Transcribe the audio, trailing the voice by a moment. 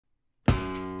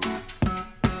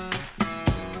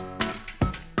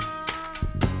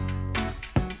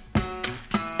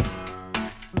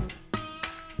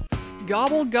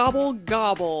Gobble, gobble,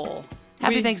 gobble.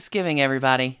 Happy Thanksgiving,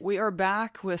 everybody. We are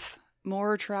back with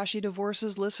more Trashy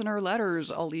Divorces listener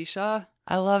letters, Alicia.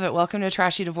 I love it. Welcome to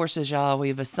Trashy Divorces, y'all.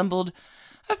 We've assembled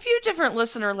a few different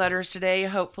listener letters today,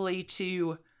 hopefully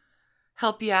to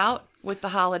help you out with the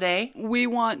holiday. We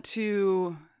want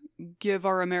to give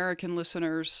our American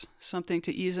listeners something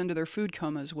to ease into their food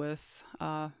comas with.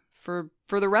 For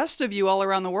the rest of you all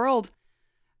around the world,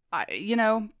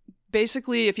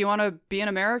 basically, if you want to be an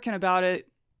American about it,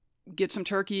 get some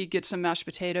turkey, get some mashed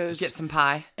potatoes. Get some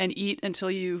pie. And eat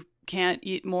until you can't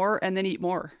eat more, and then eat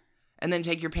more. And then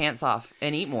take your pants off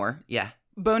and eat more. Yeah.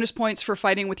 Bonus points for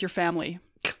fighting with your family.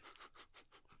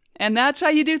 And that's how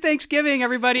you do Thanksgiving,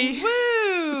 everybody.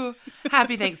 Woo!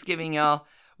 Happy Thanksgiving, y'all.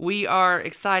 We are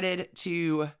excited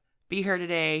to be here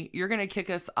today. You're going to kick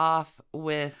us off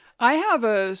with... I have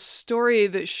a story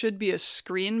that should be a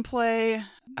screenplay.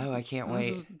 Oh, I can't wait.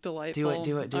 This is delightful.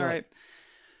 Do it. All right.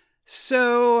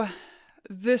 So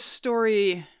this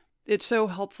story, it's so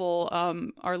helpful.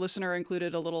 Our listener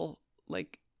included a little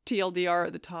TLDR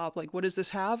at the top. What does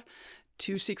this have?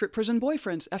 2 secret prison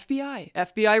boyfriends,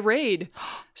 FBI raid,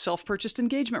 self-purchased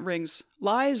engagement rings,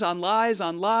 lies on lies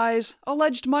on lies,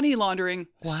 alleged money laundering,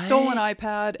 stolen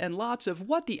iPad, and lots of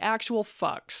what the actual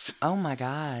fucks. Oh my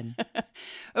God.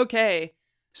 Okay,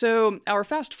 so our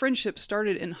fast friendship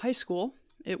started in high school.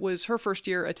 It was her first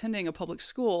year attending a public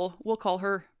school. We'll call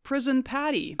her Prison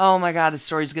Patty. Oh my God, this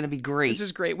story's going to be great. This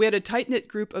is great. We had a tight-knit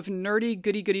group of nerdy,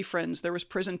 goody-goody friends. There was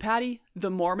Prison Patty,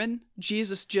 the Mormon,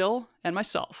 Jesus Jill, and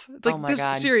myself. Oh my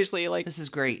God. Seriously, this is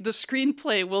great. The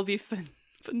screenplay will be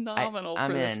phenomenal I'm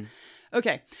for this. in.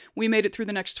 Okay, we made it through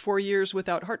the next 4 years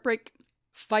without heartbreak,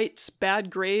 fights,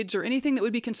 bad grades, or anything that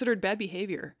would be considered bad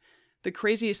behavior. The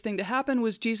craziest thing to happen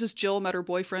was Jesus Jill met her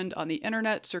boyfriend on the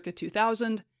internet circa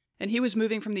 2000, and he was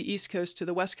moving from the East Coast to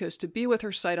the West Coast to be with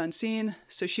her sight unseen,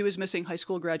 so she was missing high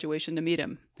school graduation to meet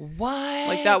him.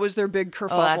 What? That was their big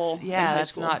kerfuffle in high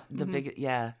school. Not the big...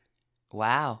 Yeah.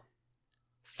 Wow.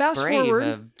 Fast Brave forward...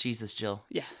 of Jesus Jill.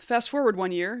 Yeah. Fast forward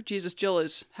 1 year, Jesus Jill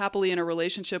is happily in a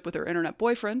relationship with her internet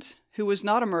boyfriend, who was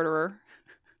not a murderer.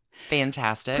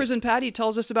 Fantastic. Prison Patty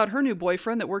tells us about her new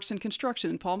boyfriend that works in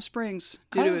construction in Palm Springs.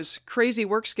 Due to his crazy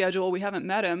work schedule, we haven't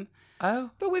met him.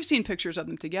 Oh. But we've seen pictures of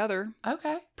them together.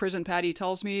 Okay. Prison Patty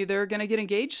tells me they're going to get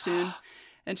engaged soon.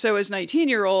 And so as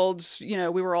 19-year-olds, we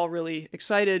were all really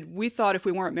excited. We thought if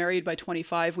we weren't married by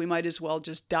 25, we might as well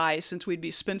just die since we'd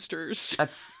be spinsters.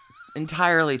 That's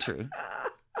entirely true.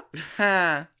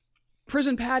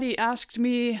 Prison Patty asked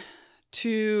me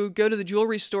to go to the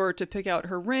jewelry store to pick out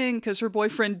her ring because her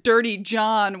boyfriend, Dirty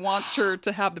John, wants her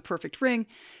to have the perfect ring.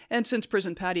 And since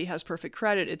Prison Patty has perfect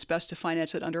credit, it's best to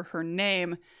finance it under her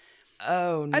name.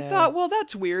 Oh, no. I thought, well,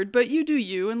 that's weird, but you do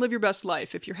you and live your best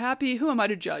life. If you're happy, who am I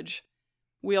to judge?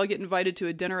 We all get invited to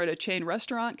a dinner at a chain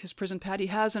restaurant because Prison Patty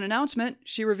has an announcement.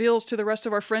 She reveals to the rest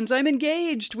of our friends, I'm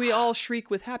engaged. We all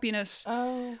shriek with happiness.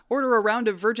 Oh. Order a round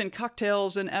of virgin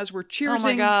cocktails, and as we're cheersing, oh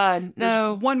my God,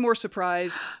 no. There's one more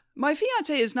surprise. My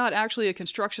fiancé is not actually a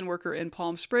construction worker in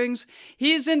Palm Springs.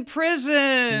 He's in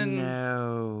prison.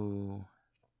 No.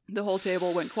 The whole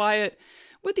table went quiet,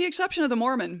 with the exception of the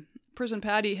Mormon. Prison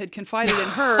Patty had confided in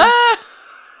her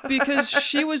because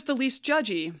she was the least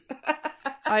judgy.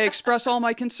 I express all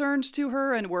my concerns to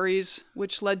her and worries,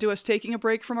 which led to us taking a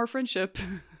break from our friendship.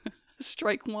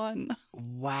 Strike one.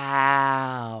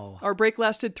 Wow. Our break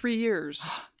lasted 3 years.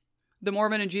 The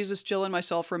Mormon and Jesus Jill and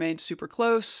myself remained super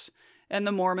close, and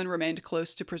the Mormon remained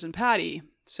close to Prison Patty.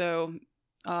 So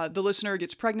the listener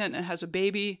gets pregnant and has a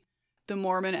baby. The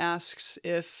Mormon asks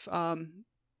if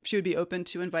she would be open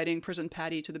to inviting Prison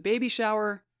Patty to the baby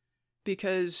shower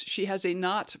because she has a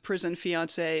not prison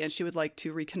fiancé and she would like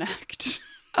to reconnect.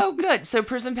 Oh, good. So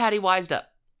Prison Patty wised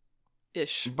up.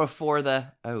 Ish. Before the...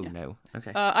 Oh, yeah. No.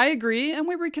 Okay. I agree, and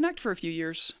we reconnect for a few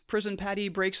years. Prison Patty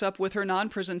breaks up with her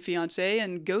non-prison fiancé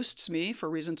and ghosts me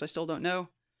for reasons I still don't know.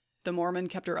 The Mormon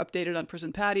kept her updated on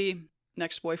Prison Patty.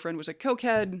 Next boyfriend was a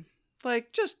cokehead.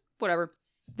 Just whatever.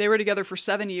 They were together for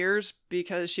 7 years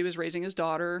because she was raising his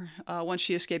daughter. Once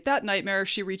she escaped that nightmare,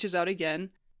 she reaches out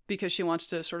again because she wants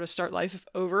to sort of start life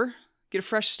over, get a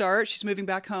fresh start. She's moving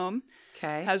back home.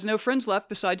 Okay. Has no friends left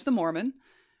besides the Mormon.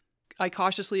 I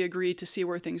cautiously agreed to see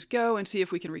where things go and see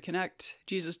if we can reconnect.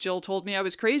 Jesus Jill told me I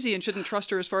was crazy and shouldn't trust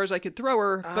her as far as I could throw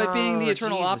her, but being the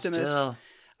eternal optimist, Jill.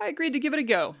 I agreed to give it a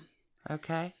go.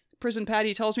 Okay. Prison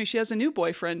Patty tells me she has a new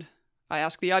boyfriend. I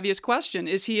ask the obvious question,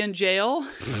 is he in jail?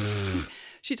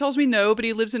 She tells me no, but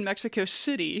he lives in Mexico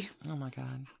City. Oh my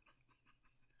God.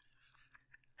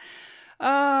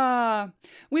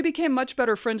 We became much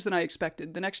better friends than I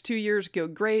expected. The next 2 years go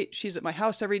great. She's at my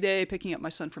house every day, picking up my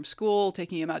son from school,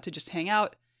 taking him out to just hang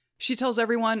out. She tells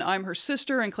everyone I'm her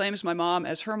sister and claims my mom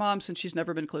as her mom since she's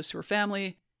never been close to her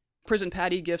family. Prison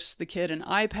Patty gifts the kid an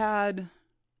iPad.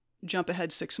 Jump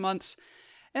ahead 6 months.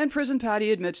 And Prison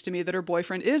Patty admits to me that her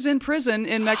boyfriend is in prison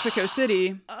in Mexico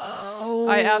City. Oh,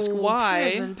 I ask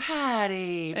why. Prison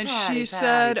Patty. And Patty, she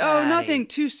said, Patty. nothing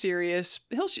too serious.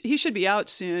 He should be out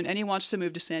soon, and he wants to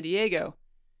move to San Diego.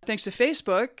 Thanks to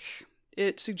Facebook,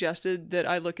 it suggested that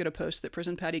I look at a post that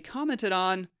Prison Patty commented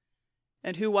on.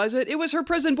 And who was it? It was her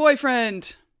prison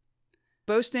boyfriend!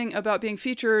 Boasting about being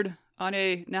featured on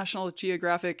a National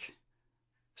Geographic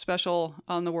special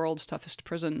on the world's toughest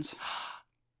prisons.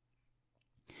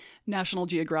 National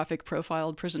Geographic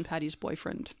profiled Prison Patty's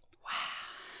boyfriend. Wow.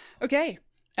 Okay.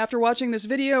 After watching this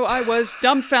video, I was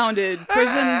dumbfounded.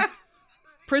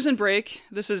 Prison Break.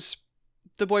 This is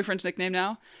the boyfriend's nickname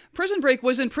now. Prison Break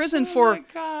was in prison for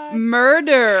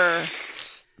murder.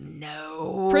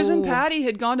 No. Prison Patty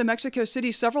had gone to Mexico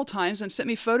City several times and sent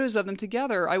me photos of them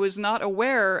together. I was not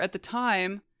aware at the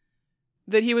time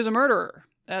that he was a murderer.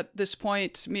 At this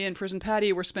point, me and Prison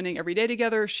Patty were spending every day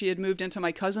together. She had moved into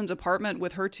my cousin's apartment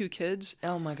with her 2 kids.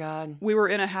 Oh my God. We were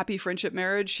in a happy friendship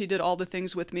marriage. She did all the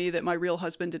things with me that my real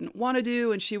husband didn't want to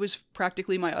do, and she was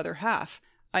practically my other half.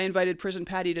 I invited Prison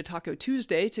Patty to Taco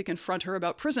Tuesday to confront her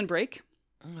about Prison Break.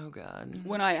 Oh God.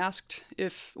 When I asked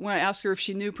her if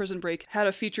she knew Prison Break had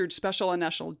a featured special on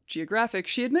National Geographic,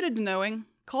 she admitted to knowing,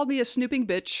 called me a snooping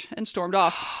bitch, and stormed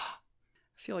off.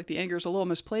 I feel like the anger is a little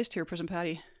misplaced here, Prison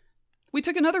Patty. We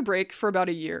took another break for about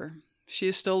a year. She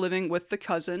is still living with the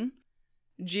cousin.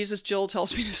 Jesus Jill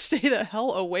tells me to stay the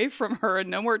hell away from her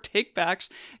and no more takebacks.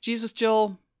 Jesus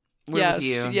Jill, We're with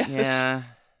you. Yes. Yeah.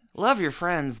 Love your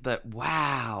friends, but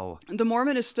wow. The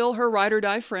Mormon is still her ride or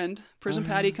die friend. Prison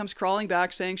Patty comes crawling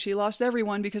back saying she lost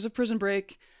everyone because of Prison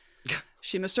Break.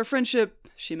 She missed our friendship.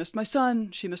 She missed my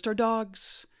son. She missed our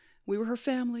dogs. We were her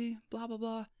family. Blah, blah,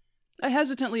 blah. I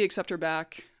hesitantly accept her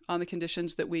back on the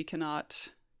conditions that we cannot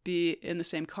be in the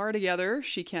same car together.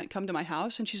 She can't come to my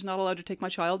house, and she's not allowed to take my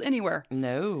child anywhere.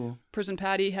 No. Prison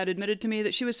Patty had admitted to me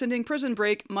that she was sending Prison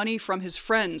Break money from his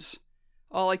friends.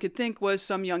 All I could think was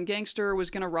some young gangster was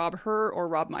going to rob her or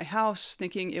rob my house,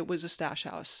 thinking it was a stash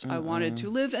house. I wanted to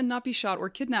live and not be shot or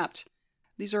kidnapped.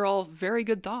 These are all very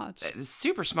good thoughts.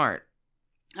 Super smart.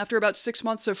 After about 6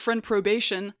 months of friend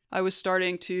probation, I was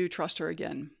starting to trust her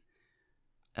again.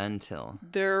 Until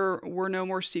there were no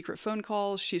more secret phone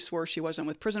calls. She swore she wasn't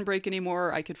with Prison Break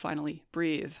anymore. I could finally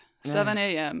breathe. 7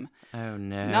 a.m. Oh,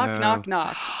 no. Knock, knock,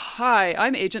 knock. Hi,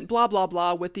 I'm Agent blah, blah,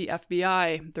 blah with the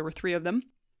FBI. There were 3 of them.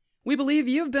 We believe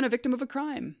you have been a victim of a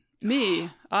crime. Me,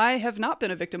 I have not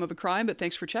been a victim of a crime, but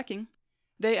thanks for checking.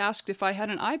 They asked if I had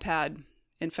an iPad.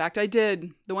 In fact, I did.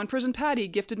 The one Prison Patty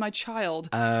gifted my child.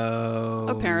 Oh,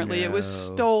 apparently, no. It was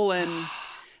stolen.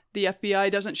 The FBI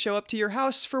doesn't show up to your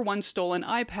house for one stolen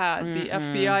iPad. The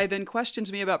FBI then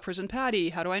questions me about Prison Patty.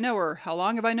 How do I know her? How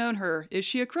long have I known her? Is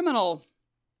she a criminal?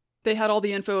 They had all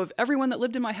the info of everyone that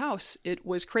lived in my house. It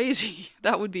was crazy.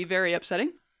 That would be very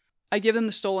upsetting. I give them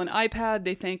the stolen iPad.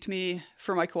 They thanked me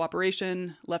for my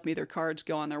cooperation, left me their cards,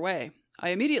 go on their way.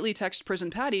 I immediately text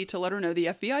Prison Patty to let her know the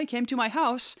FBI came to my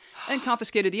house and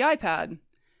confiscated the iPad.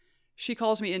 She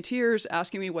calls me in tears,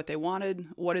 asking me what they wanted,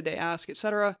 what did they ask,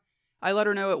 etc. I let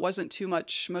her know it wasn't too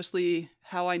much, mostly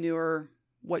how I knew her,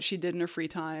 what she did in her free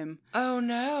time. Oh,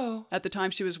 no. At the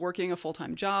time, she was working a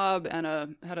full-time job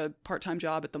and had a part-time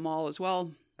job at the mall as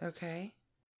well. Okay.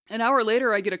 An hour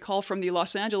later, I get a call from the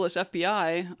Los Angeles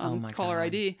FBI on caller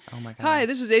ID. Oh, my God. Hi,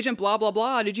 this is Agent blah, blah,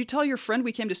 blah. Did you tell your friend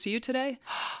we came to see you today?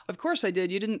 Of course I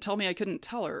did. You didn't tell me I couldn't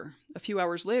tell her. A few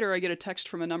hours later, I get a text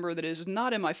from a number that is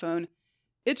not in my phone.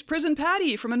 It's Prison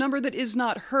Patty from a number that is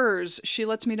not hers. She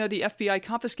lets me know the FBI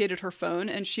confiscated her phone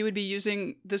and she would be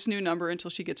using this new number until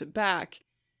she gets it back.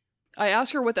 I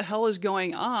ask her what the hell is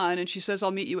going on, and she says,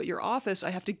 I'll meet you at your office. I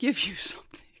have to give you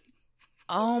something.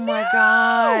 Oh my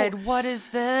God, what is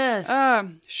this?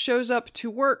 Shows up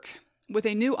to work with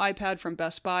a new iPad from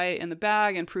Best Buy in the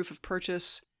bag and proof of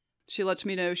purchase. She lets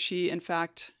me know she, in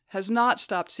fact, has not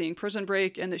stopped seeing Prison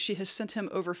Break and that she has sent him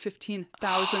over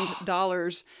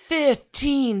 $15,000.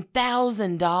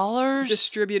 $15,000?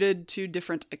 Distributed to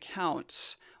different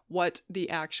accounts. What the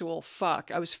actual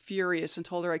fuck? I was furious and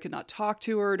told her I could not talk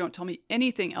to her. Don't tell me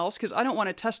anything else because I don't want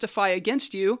to testify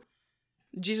against you.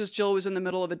 Jesus Jill was in the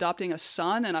middle of adopting a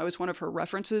son, and I was one of her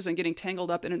references, and getting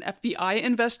tangled up in an FBI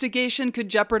investigation could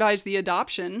jeopardize the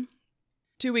adoption.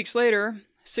 2 weeks later,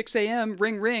 6 a.m.,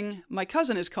 ring, ring, my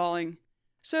cousin is calling.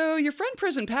 So your friend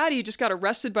Prison Patty just got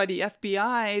arrested by the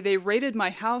FBI. They raided my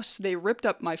house. They ripped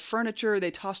up my furniture.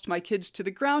 They tossed my kids to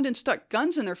the ground and stuck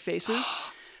guns in their faces.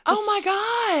 Oh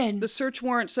my God. The search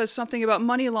warrant says something about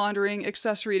money laundering,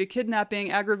 accessory to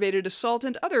kidnapping, aggravated assault,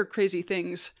 and other crazy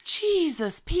things.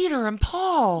 Jesus, Peter and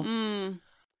Paul.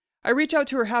 I reach out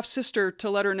to her half-sister to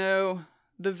let her know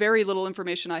the very little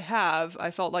information I have.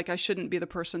 I felt like I shouldn't be the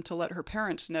person to let her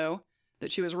parents know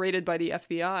that she was raided by the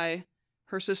FBI.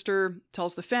 Her sister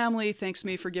tells the family, thanks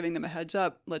me for giving them a heads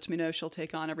up, lets me know she'll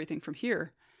take on everything from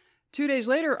here. 2 days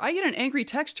later, I get an angry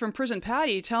text from Prison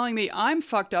Patty telling me I'm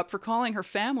fucked up for calling her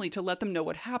family to let them know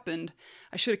what happened.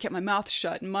 I should have kept my mouth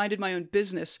shut and minded my own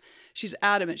business. She's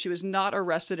adamant she was not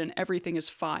arrested and everything is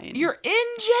fine. You're in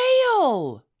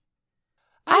jail.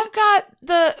 I've got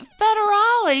the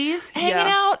federales hanging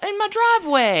out in my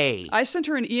driveway. I sent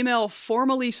her an email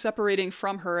formally separating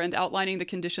from her and outlining the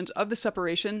conditions of the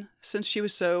separation since she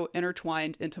was so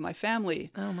intertwined into my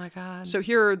family. Oh my God. So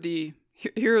here are the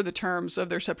terms of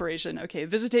their separation. Okay,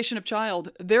 visitation of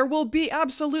child. There will be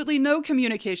absolutely no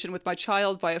communication with my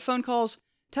child via phone calls,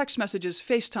 text messages,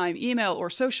 FaceTime, email, or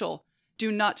social.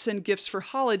 Do not send gifts for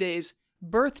holidays,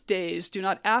 birthdays. Do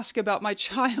not ask about my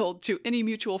child to any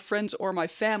mutual friends or my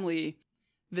family.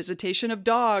 Visitation of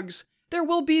dogs. There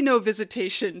will be no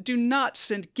visitation. Do not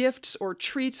send gifts or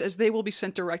treats as they will be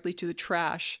sent directly to the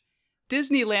trash.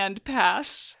 Disneyland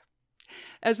pass.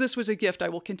 As this was a gift, I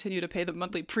will continue to pay the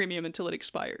monthly premium until it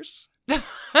expires.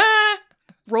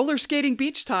 Roller skating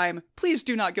beach time. Please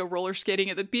do not go roller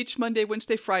skating at the beach Monday,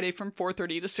 Wednesday, Friday from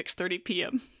 4:30 to 6:30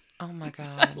 p.m. Oh my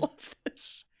God. I love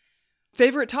this.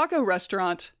 Favorite taco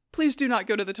restaurant. Please do not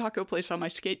go to the taco place on my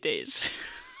skate days.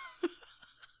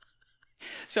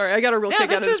 Sorry, I got a real kick out of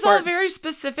this this is part. all very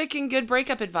specific and good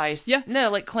breakup advice. Yeah. No,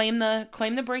 like claim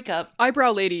the breakup.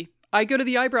 Eyebrow lady. I go to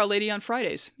the eyebrow lady on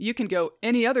Fridays. You can go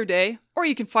any other day, or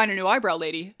you can find a new eyebrow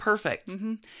lady. Perfect.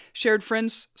 Shared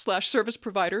friends/service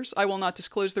providers. I will not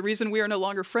disclose the reason we are no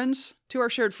longer friends to our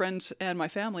shared friends and my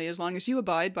family as long as you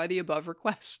abide by the above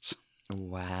requests.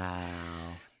 Wow.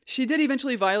 She did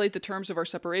eventually violate the terms of our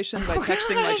separation by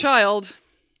texting my child.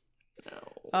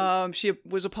 She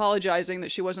was apologizing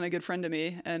that she wasn't a good friend to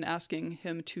me and asking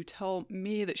him to tell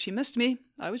me that she missed me.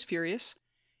 I was furious.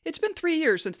 It's been 3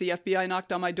 years since the FBI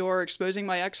knocked on my door exposing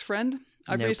my ex-friend.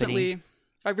 I've recently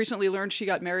learned she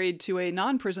got married to a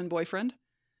non-prison boyfriend.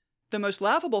 The most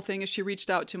laughable thing is she reached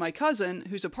out to my cousin,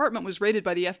 whose apartment was raided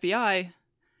by the FBI,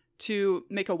 to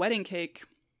make a wedding cake.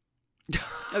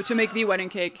 To make the wedding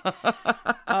cake.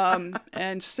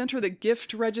 And sent her the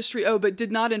gift registry. Oh, but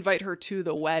did not invite her to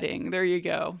the wedding. There you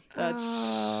go. That's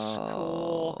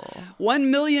cool. 1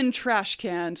 million trash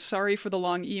cans. Sorry for the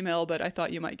long email, but I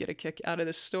thought you might get a kick out of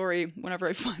this story. Whenever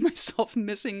I find myself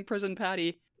missing Prison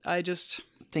Patty, I just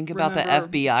think about the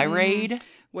FBI raid.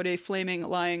 What a flaming,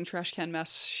 lying trash can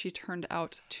mess she turned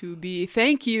out to be.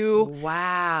 Thank you.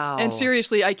 Wow. And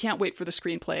seriously, I can't wait for the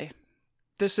screenplay.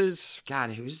 This is... God,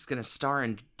 who's going to star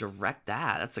and direct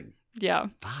that? That's a... Yeah.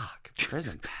 Fuck.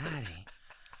 Prison Patty.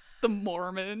 The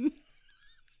Mormon.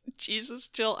 Jesus,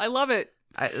 Jill. I love it.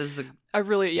 This is a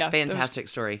fantastic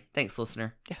story. Thanks,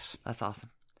 listener. Yes. That's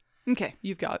awesome. Okay,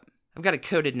 you've got... I've got a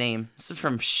coded name. This is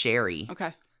from Sherry.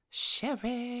 Okay.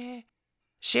 Sherry.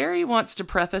 Sherry wants to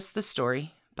preface the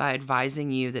story by advising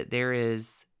you that there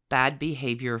is bad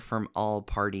behavior from all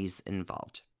parties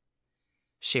involved.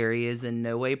 Sherry is in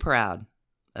no way proud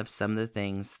of some of the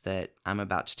things that I'm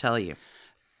about to tell you.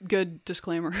 Good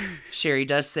disclaimer. Sherry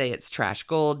does say it's trash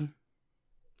gold,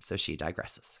 so she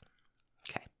digresses.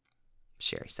 Okay.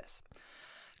 Sherry says,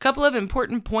 a couple of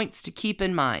important points to keep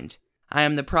in mind. I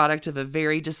am the product of a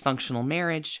very dysfunctional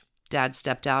marriage. Dad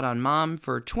stepped out on Mom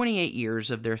for 28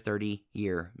 years of their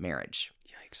 30-year marriage.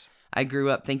 Yikes. I grew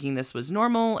up thinking this was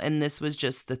normal, and this was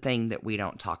just the thing that we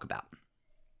don't talk about.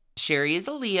 Sherry is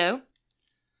a Leo.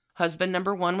 Husband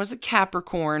number 1 was a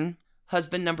Capricorn.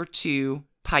 Husband number 2,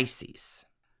 Pisces.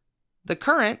 The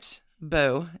current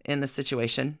beau in the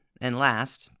situation, and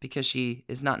last, because she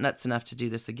is not nuts enough to do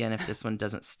this again if this one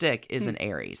doesn't stick, is an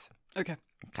Aries. Okay.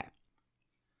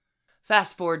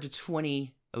 Fast forward to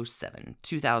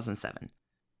 2007.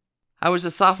 I was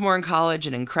a sophomore in college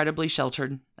and incredibly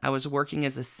sheltered. I was working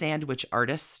as a sandwich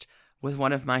artist with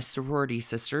one of my sorority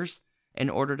sisters in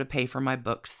order to pay for my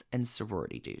books and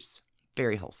sorority dues.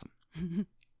 Very wholesome.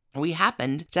 We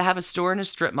happened to have a store in a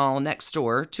strip mall next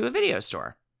door to a video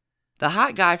store. The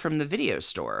hot guy from the video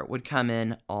store would come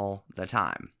in all the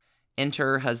time.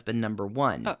 Enter husband number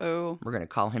 1. Uh-oh. We're going to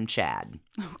call him Chad.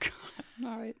 Oh, God.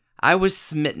 All right. I was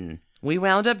smitten. We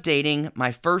wound up dating,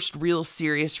 my first real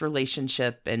serious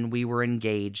relationship, and we were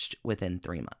engaged within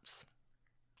 3 months.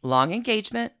 Long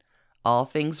engagement. All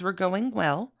things were going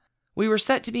well. We were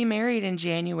set to be married in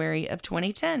January of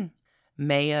 2010.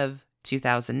 May of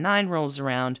 2009 rolls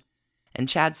around, and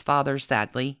Chad's father,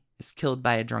 sadly, is killed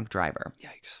by a drunk driver.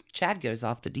 Yikes. Chad goes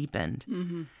off the deep end.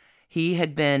 Mm-hmm. He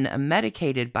had been a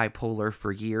medicated bipolar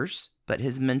for years, but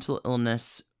his mental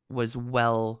illness was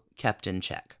well kept in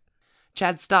check.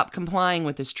 Chad stopped complying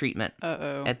with his treatment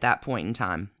at that point in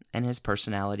time, and his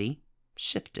personality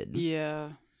shifted.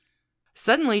 Yeah.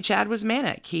 Suddenly, Chad was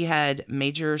manic. He had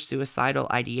major suicidal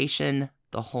ideation,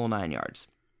 the whole 9 yards.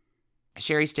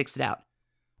 Sherry sticks it out.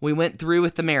 We went through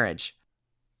with the marriage.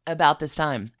 About this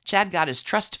time, Chad got his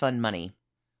trust fund money,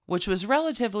 which was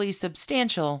relatively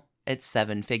substantial at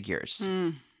 7 figures.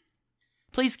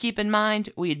 Please keep in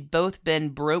mind, we had both been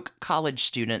broke college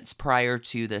students prior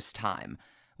to this time.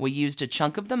 We used a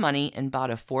chunk of the money and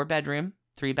bought a 4-bedroom,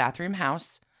 3-bathroom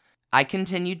house. I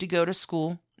continued to go to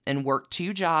school and work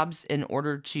 2 jobs in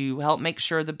order to help make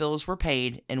sure the bills were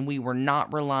paid, and we were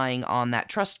not relying on that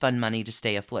trust fund money to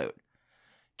stay afloat.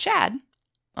 Chad,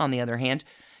 on the other hand,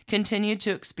 continued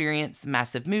to experience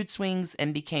massive mood swings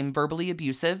and became verbally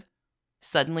abusive.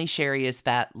 Suddenly, Sherry is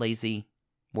fat, lazy,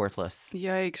 worthless.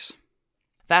 Yikes.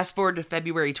 Fast forward to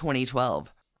February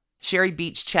 2012. Sherry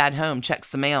beats Chad home, checks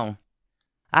the mail.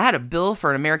 I had a bill for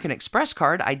an American Express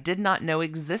card I did not know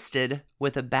existed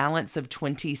with a balance of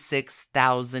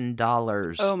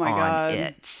 $26,000 Oh my God.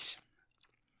 it.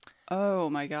 Oh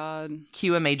my God.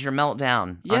 Cue a major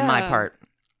meltdown on my part.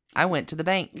 I went to the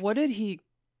bank. What did he...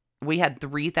 We had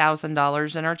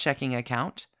 $3,000 in our checking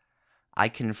account. I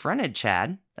confronted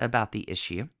Chad about the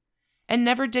issue and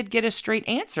never did get a straight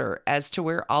answer as to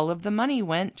where all of the money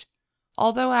went,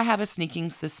 although I have a sneaking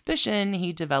suspicion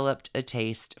he developed a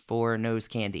taste for nose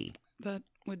candy. That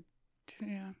would...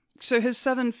 Yeah. So his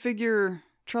 7-figure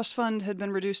trust fund had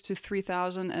been reduced to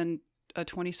 $3,000 and a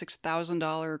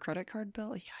 $26,000 credit card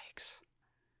bill? Yikes.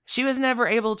 She was never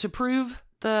able to prove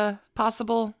the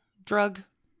possible drug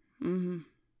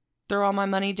throw all my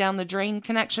money down the drain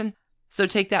connection. So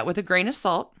take that with a grain of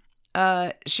salt.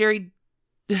 Chad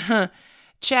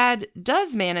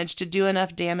does manage to do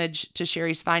enough damage to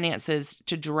Sherry's finances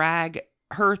to drag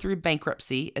her through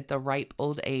bankruptcy at the ripe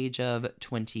old age of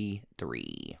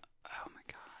 23. Oh my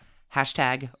God.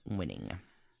 Hashtag winning.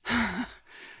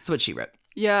 That's what she wrote.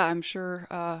 Yeah, I'm sure.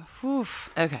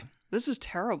 Okay. This is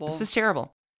terrible. This is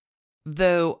terrible.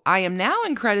 Though I am now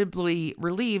incredibly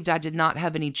relieved I did not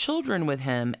have any children with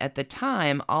him, at the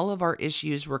time, all of our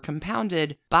issues were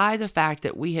compounded by the fact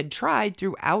that we had tried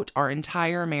throughout our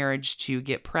entire marriage to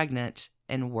get pregnant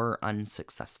and were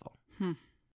unsuccessful.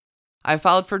 I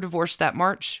filed for divorce that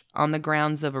March on the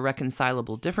grounds of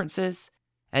irreconcilable differences,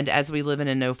 and as we live in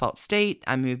a no-fault state,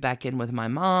 I moved back in with my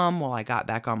mom while I got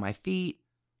back on my feet,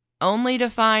 only to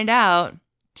find out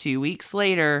 2 weeks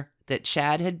later that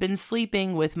Chad had been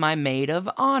sleeping with my maid of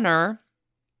honor.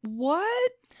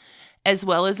 What? As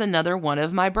well as another one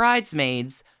of my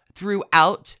bridesmaids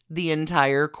throughout the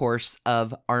entire course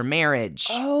of our marriage.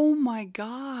 Oh my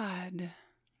God.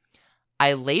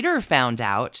 I later found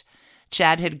out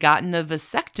Chad had gotten a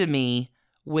vasectomy,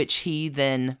 which he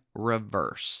then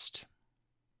reversed.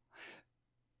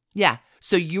 Yeah.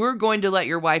 So you are going to let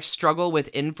your wife struggle with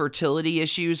infertility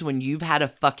issues when you've had a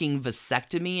fucking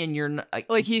vasectomy and you're not...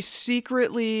 Like he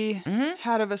secretly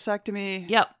had a vasectomy.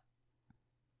 Yep.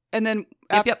 And then,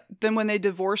 Yep. Then when they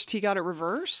divorced, he got it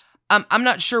reversed? I'm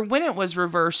not sure when it was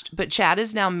reversed, but Chad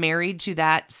is now married to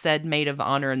that said maid of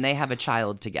honor and they have a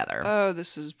child together. Oh,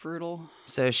 this is brutal.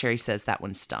 So Sherry says that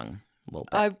one stung a little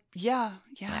bit. Yeah.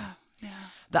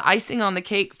 The icing on the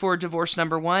cake for divorce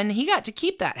number 1, he got to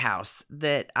keep that house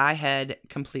that I had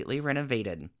completely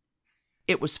renovated.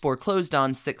 It was foreclosed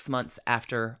on 6 months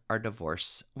after our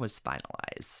divorce was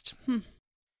finalized.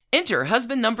 Enter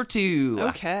husband number 2.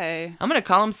 Okay. I'm going to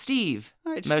call him Steve.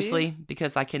 All right, mostly Steve.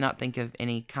 because I cannot think of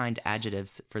any kind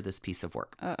adjectives for this piece of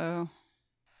work. Uh-oh.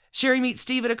 Sherry meets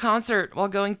Steve at a concert while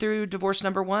going through divorce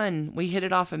number 1. We hit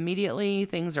it off immediately.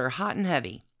 Things are hot and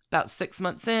heavy. About 6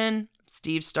 months in,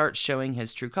 Steve starts showing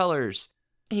his true colors.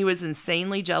 He was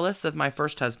insanely jealous of my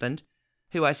first husband,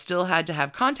 who I still had to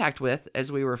have contact with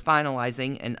as we were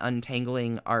finalizing and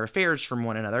untangling our affairs from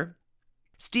one another.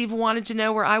 Steve wanted to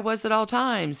know where I was at all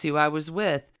times, who I was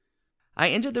with. I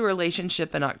ended the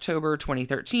relationship in October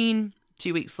 2013.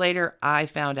 2 weeks later, I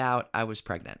found out I was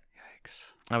pregnant. Yikes.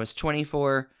 I was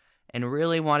 24 and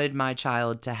really wanted my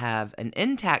child to have an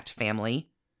intact family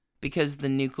because the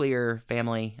nuclear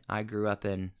family I grew up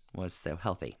in was so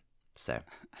healthy. So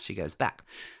she goes back.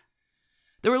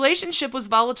 The relationship was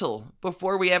volatile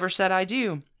before we ever said I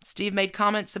do. Steve made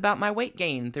comments about my weight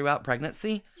gain throughout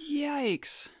pregnancy.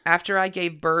 Yikes. After I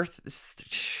gave birth...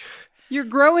 You're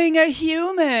growing a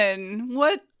human.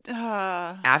 What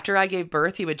After I gave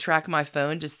birth, he would track my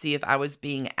phone to see if I was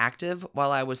being active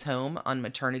while I was home on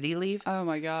maternity leave. Oh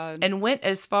my God. And went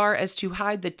as far as to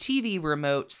hide the TV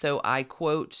remote so I,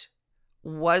 quote,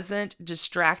 wasn't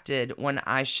distracted when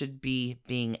I should be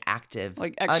being active.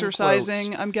 Like exercising,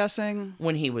 unquote, I'm guessing.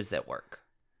 when he was at work.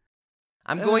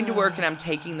 I'm going to work and I'm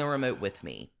taking the remote with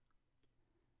me.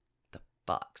 The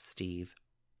fuck, Steve?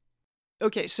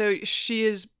 Okay, so she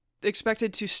is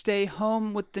expected to stay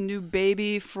home with the new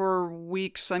baby for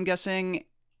weeks, I'm guessing,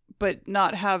 but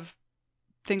not have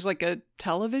things like a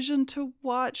television to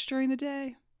watch during the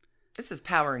day. This is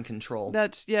power and control.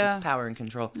 That's It's power and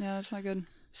control. Yeah, that's not good.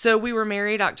 So we were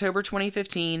married October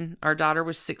 2015. Our daughter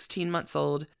was 16 months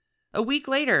old. A week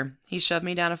later, he shoved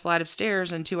me down a flight of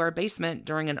stairs into our basement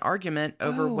during an argument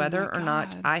over whether or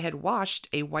not I had washed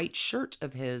a white shirt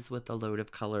of his with a load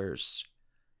of colors.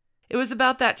 It was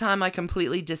about that time I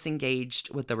completely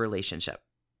disengaged with the relationship.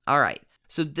 All right,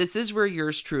 so this is where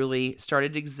yours truly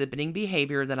started exhibiting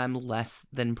behavior that I'm less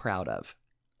than proud of.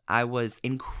 I was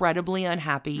incredibly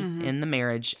unhappy in the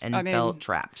marriage and felt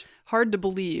trapped. Hard to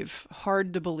believe.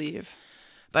 Hard to believe.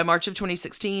 By March of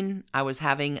 2016, I was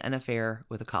having an affair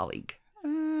with a colleague.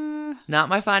 Not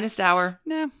my finest hour,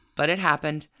 No. but it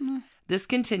happened. This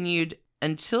continued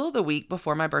until the week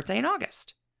before my birthday in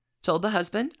August. Told the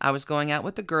husband I was going out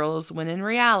with the girls when in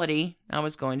reality, I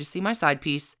was going to see my side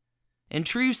piece. In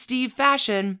true Steve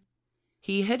fashion,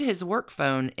 he hid his work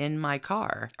phone in my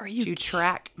car to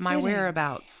track my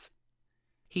whereabouts.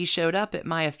 He showed up at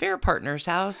my affair partner's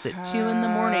house at 2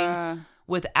 a.m.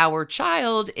 with our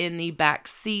child in the back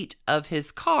seat of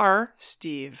his car.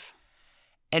 Steve.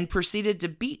 And proceeded to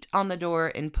beat on the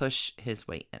door and push his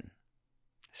way in.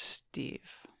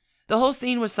 Steve. The whole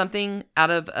scene was something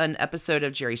out of an episode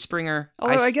of Jerry Springer.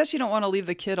 Although I guess you don't want to leave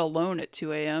the kid alone at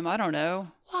 2 a.m. I don't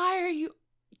know. Why are you...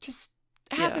 Just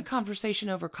have the conversation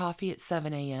over coffee at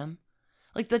 7 a.m.?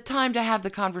 Like, the time to have the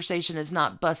conversation is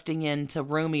not busting into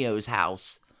Romeo's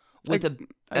house with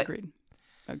Agreed.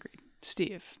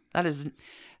 Steve. That is...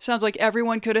 Sounds like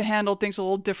everyone could have handled things a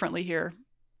little differently here.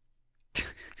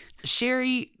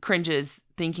 Sherry cringes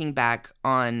thinking back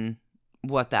on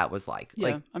what that was like.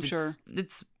 Yeah, I'm sure.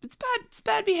 It's bad. It's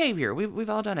bad behavior. We've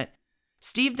all done it.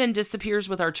 Steve then disappears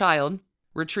with our child,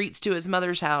 retreats to his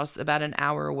mother's house about an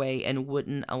hour away, and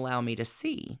wouldn't allow me to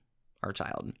see our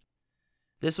child.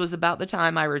 This was about the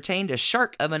time I retained a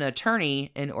shark of an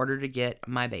attorney in order to get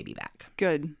my baby back.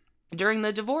 Good. During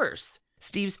the divorce,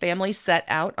 Steve's family set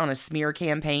out on a smear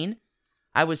campaign.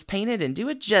 I was painted into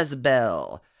a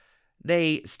Jezebel.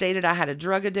 They stated I had a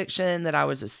drug addiction, that I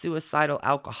was a suicidal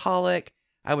alcoholic.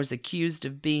 I was accused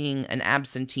of being an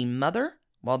absentee mother,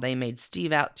 while they made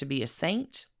Steve out to be a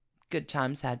saint. Good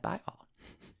times had by all.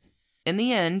 In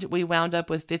the end, we wound up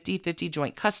with 50-50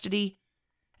 joint custody,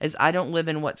 as I don't live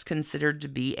in what's considered to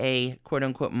be a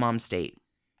quote-unquote mom state.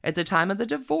 At the time of the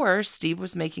divorce, Steve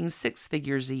was making 6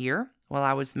 figures a year, while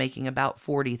I was making about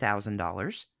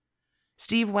 $40,000.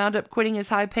 Steve wound up quitting his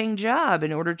high-paying job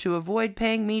in order to avoid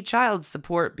paying me child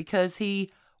support because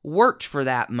he worked for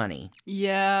that money.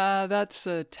 Yeah, that's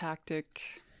a tactic.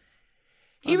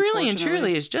 He really and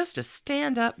truly is just a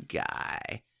stand-up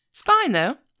guy. It's fine,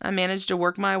 though. I managed to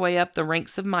work my way up the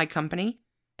ranks of my company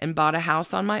and bought a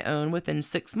house on my own within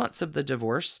 6 months of the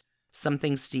divorce,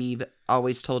 something Steve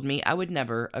always told me I would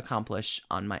never accomplish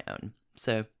on my own.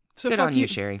 So good on you,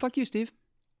 Sherry. Fuck you, Steve.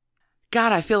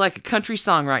 God, I feel like a country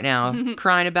song right now,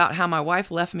 crying about how my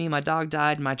wife left me, my dog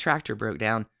died, and my tractor broke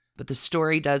down. But the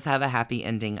story does have a happy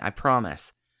ending, I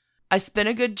promise. I spent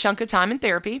a good chunk of time in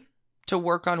therapy to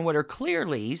work on what are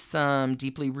clearly some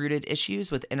deeply rooted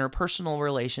issues with interpersonal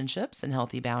relationships and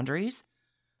healthy boundaries.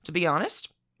 To be honest,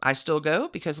 I still go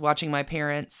because watching my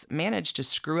parents manage to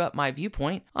screw up my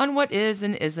viewpoint on what is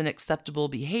and isn't acceptable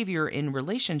behavior in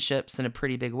relationships in a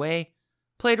pretty big way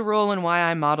played a role in why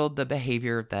I modeled the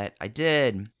behavior that I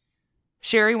did.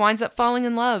 Sherry winds up falling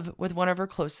in love with one of her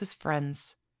closest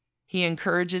friends. He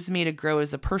encourages me to grow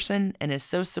as a person and is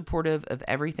so supportive of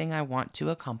everything I want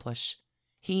to accomplish.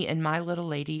 He and my little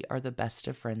lady are the best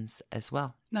of friends as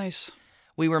well. Nice.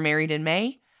 We were married in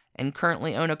May and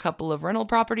currently own a couple of rental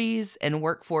properties and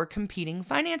work for competing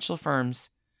financial firms.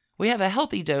 We have a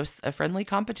healthy dose of friendly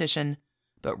competition,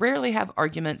 but rarely have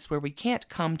arguments where we can't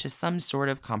come to some sort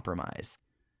of compromise.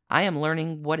 I am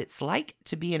learning what it's like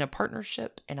to be in a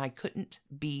partnership, and I couldn't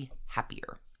be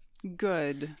happier.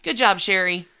 Good. Good job,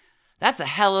 Sherry. That's a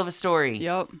hell of a story.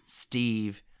 Yep.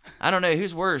 Steve. I don't know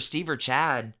who's worse, Steve or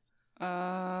Chad.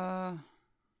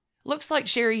 Looks like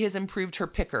Sherry has improved her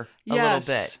picker a little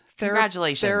bit.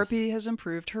 Congratulations. Therapy has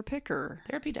improved her picker.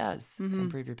 Therapy does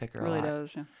improve your picker a lot. It really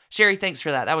does, yeah. Sherry, thanks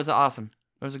for that. That was awesome.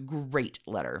 It was a great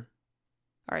letter.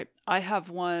 All right. I have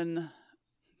one.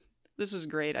 This is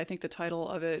great. I think the title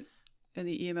of it in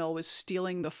the email was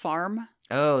Stealing the Farm.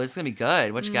 Oh, this is going to be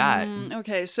good. What you got?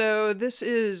 Okay, so this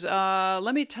is,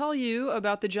 let me tell you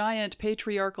about the giant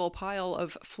patriarchal pile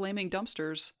of flaming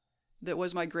dumpsters that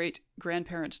was my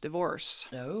great-grandparents' divorce.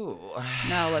 Oh,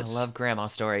 now I love grandma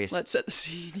stories. Let's set the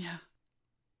scene, yeah.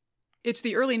 It's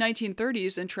the early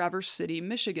 1930s in Traverse City,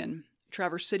 Michigan.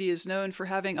 Traverse City is known for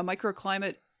having a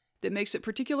microclimate that makes it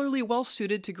particularly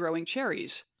well-suited to growing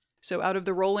cherries. So out of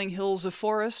the rolling hills of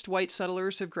forest, white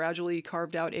settlers have gradually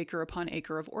carved out acre upon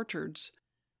acre of orchards.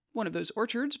 One of those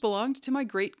orchards belonged to my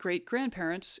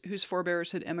great-great-grandparents, whose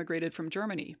forebears had emigrated from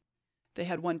Germany. They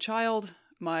had one child,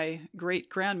 my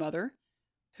great-grandmother,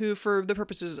 who, for the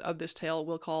purposes of this tale,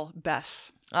 we'll call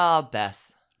Bess. Oh,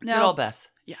 Bess. Now, good old Bess.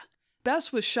 Yeah.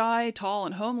 Bess was shy, tall,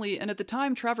 and homely, and at the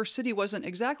time, Traverse City wasn't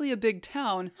exactly a big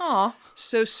town. Aw.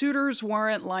 So suitors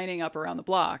weren't lining up around the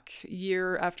block.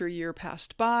 Year after year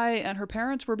passed by, and her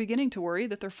parents were beginning to worry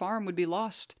that their farm would be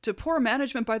lost to poor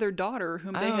management by their daughter,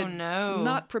 whom they had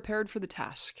not prepared for the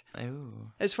task. Oh.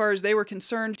 As far as they were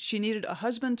concerned, she needed a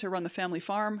husband to run the family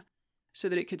farm so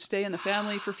that it could stay in the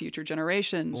family for future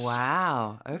generations.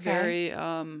 Wow. Okay. Very,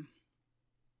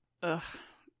 ugh.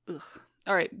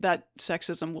 All right, that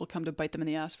sexism will come to bite them in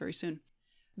the ass very soon.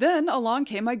 Then along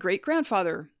came my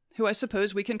great-grandfather, who I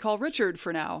suppose we can call Richard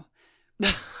for now.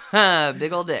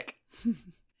 Big old dick.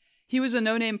 He was a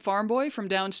no-name farm boy from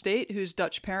downstate whose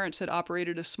Dutch parents had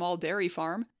operated a small dairy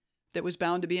farm that was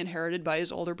bound to be inherited by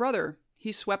his older brother.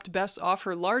 He swept Bess off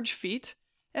her large feet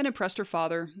and impressed her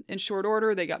father. In short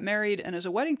order, they got married, and as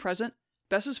a wedding present,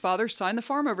 Bess's father signed the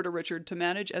farm over to Richard to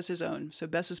manage as his own, so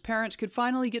Bess's parents could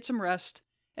finally get some rest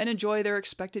and enjoy their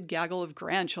expected gaggle of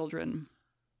grandchildren.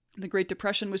 The Great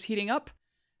Depression was heating up,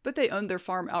 but they owned their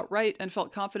farm outright and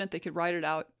felt confident they could ride it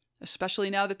out, especially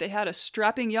now that they had a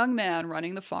strapping young man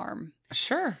running the farm.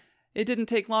 Sure. It didn't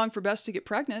take long for Bess to get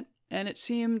pregnant, and it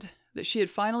seemed that she had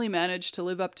finally managed to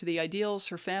live up to the ideals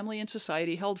her family and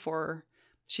society held for her.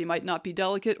 She might not be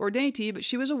delicate or dainty, but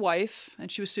she was a wife,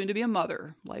 and she was soon to be a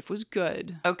mother. Life was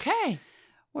good. Okay.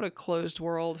 What a closed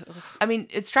world. Ugh. I mean,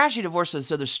 it's trashy divorces,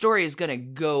 so the story is going to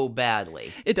go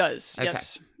badly. It does, Okay.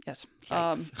 yes.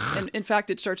 And in fact,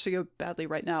 it starts to go badly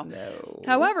right now. No.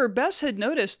 However, Bess had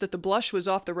noticed that the blush was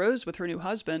off the rose with her new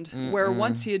husband, where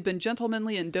once he had been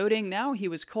gentlemanly and doting, now he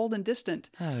was cold and distant.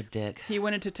 Oh, dick. He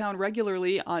went into town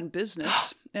regularly on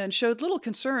business and showed little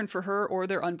concern for her or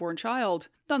their unborn child.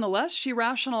 Nonetheless, she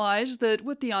rationalized that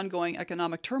with the ongoing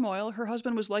economic turmoil, her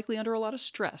husband was likely under a lot of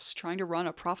stress trying to run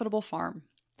a profitable farm.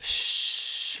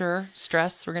 Sure.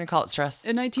 Stress. We're going to call it stress.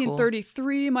 In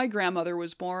 1933, my grandmother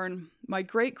was born. My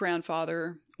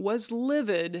great-grandfather was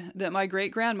livid that my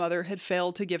great-grandmother had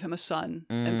failed to give him a son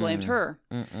and blamed her.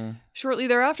 Shortly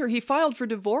thereafter, he filed for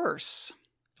divorce.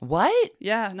 What?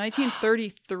 Yeah,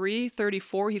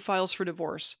 1933-34, he files for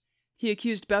divorce. He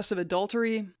accused Bess of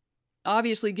adultery.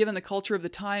 Obviously, given the culture of the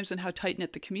times and how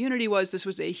tight-knit the community was, this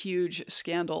was a huge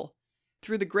scandal.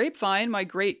 Through the grapevine, my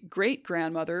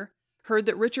great-great-grandmother heard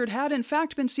that Richard had in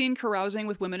fact been seen carousing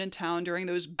with women in town during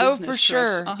those business trips. Oh, for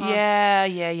sure. Uh-huh.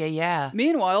 Yeah.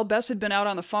 Meanwhile, Bess had been out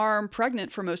on the farm,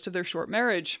 pregnant for most of their short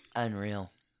marriage.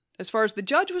 Unreal. As far as the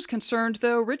judge was concerned,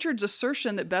 though, Richard's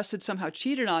assertion that Bess had somehow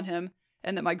cheated on him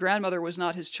and that my grandmother was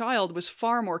not his child was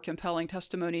far more compelling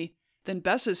testimony than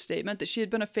Bess's statement that she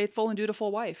had been a faithful and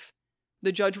dutiful wife.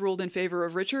 The judge ruled in favor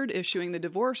of Richard, issuing the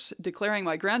divorce, declaring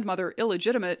my grandmother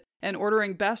illegitimate, and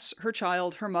ordering Bess, her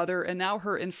child, her mother, and now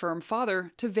her infirm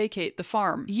father to vacate the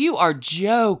farm. You are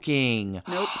joking.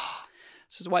 Nope.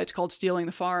 This is why it's called stealing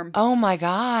the farm. Oh my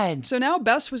God. So now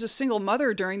Bess was a single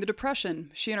mother during the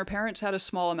Depression. She and her parents had a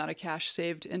small amount of cash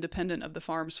saved independent of the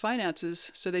farm's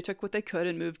finances, so they took what they could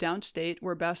and moved downstate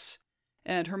where Bess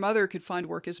and her mother could find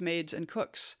work as maids and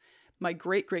cooks. My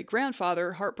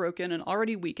great-great-grandfather, heartbroken and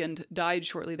already weakened, died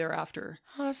shortly thereafter.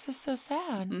 Oh, this is so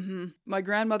sad. My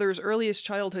grandmother's earliest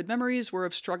childhood memories were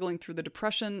of struggling through the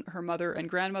Depression, her mother and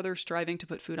grandmother striving to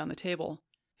put food on the table.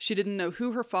 She didn't know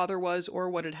who her father was or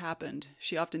what had happened.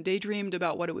 She often daydreamed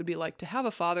about what it would be like to have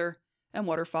a father and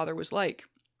what her father was like.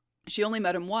 She only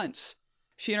met him once.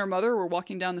 She and her mother were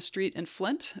walking down the street in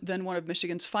Flint, then one of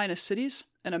Michigan's finest cities,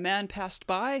 and a man passed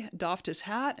by, doffed his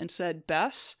hat, and said,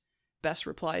 "Bess?" Bess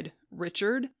replied,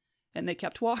 "Richard," and they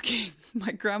kept walking.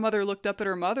 My grandmother looked up at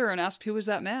her mother and asked, "Who was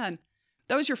that man?"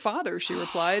 "That was your father," she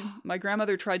replied. My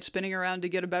grandmother tried spinning around to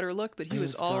get a better look, but he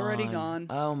was already gone.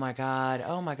 Oh my God.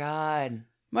 Oh my God.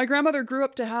 My grandmother grew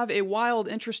up to have a wild,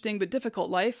 interesting, but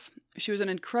difficult life. She was an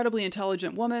incredibly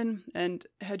intelligent woman, and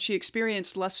had she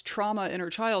experienced less trauma in her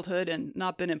childhood and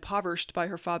not been impoverished by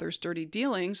her father's dirty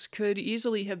dealings, could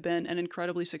easily have been an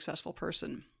incredibly successful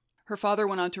person. Her father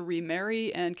went on to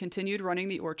remarry and continued running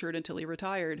the orchard until he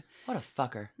retired. What a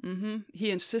fucker.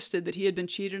 He insisted that he had been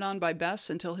cheated on by Bess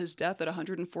until his death at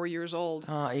 104 years old.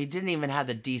 Oh, he didn't even have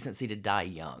the decency to die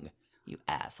young. You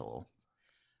asshole.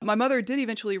 My mother did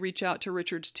eventually reach out to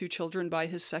Richard's 2 children by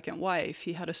his second wife.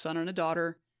 He had a son and a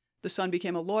daughter. The son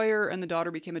became a lawyer and the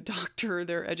daughter became a doctor,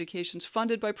 their educations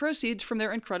funded by proceeds from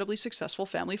their incredibly successful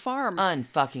family farm.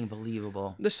 Unfucking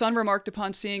believable. The son remarked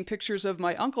upon seeing pictures of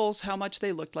my uncles how much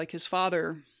they looked like his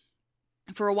father.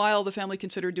 For a while, the family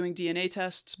considered doing DNA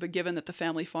tests, but given that the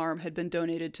family farm had been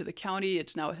donated to the county,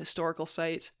 it's now a historical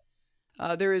site.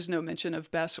 There is no mention of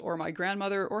Bess or my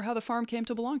grandmother or how the farm came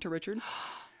to belong to Richard.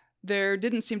 There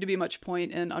didn't seem to be much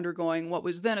point in undergoing what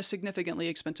was then a significantly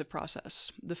expensive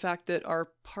process. The fact that our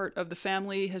part of the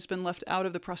family has been left out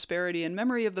of the prosperity and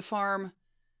memory of the farm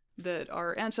that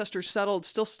our ancestors settled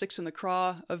still sticks in the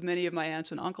craw of many of my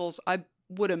aunts and uncles, I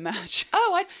would imagine.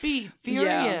 Oh, I'd be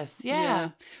furious.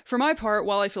 Yeah. For my part,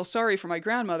 while I feel sorry for my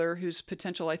grandmother, whose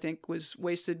potential I think was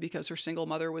wasted because her single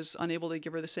mother was unable to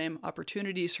give her the same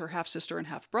opportunities her half-sister and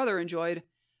half-brother enjoyed,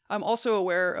 I'm also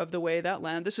aware of the way that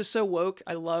land, this is so woke,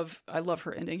 I love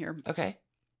her ending here. Okay.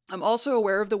 I'm also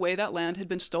aware of the way that land had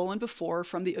been stolen before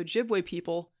from the Ojibwe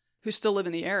people who still live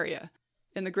in the area.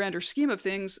 In the grander scheme of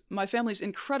things, my family's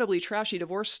incredibly trashy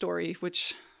divorce story,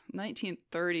 which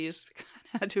 1930s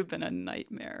had to have been a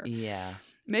nightmare. Yeah.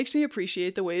 Makes me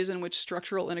appreciate the ways in which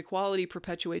structural inequality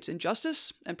perpetuates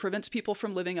injustice and prevents people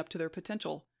from living up to their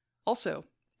potential. Also,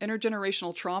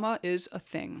 intergenerational trauma is a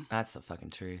thing. That's the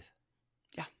fucking truth.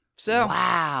 So,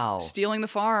 wow. Stealing the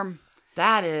farm.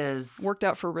 That is... Worked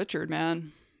out for Richard,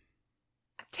 man.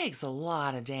 It takes a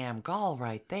lot of damn gall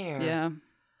right there. Yeah,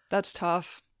 that's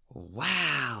tough.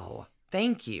 Wow.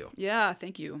 Thank you. Yeah,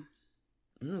 thank you.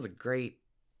 That was a great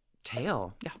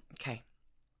tale. Yeah. Okay.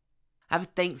 I have a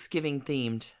Thanksgiving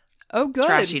themed Oh, good.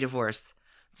 trashy divorce.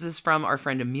 This is from our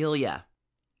friend Amelia.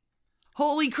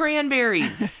 Holy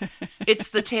cranberries. It's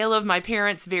the tale of my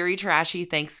parents' very trashy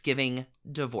Thanksgiving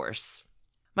divorce.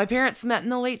 My parents met in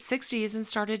the late 60s and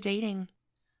started dating.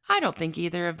 I don't think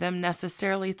either of them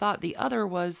necessarily thought the other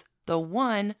was the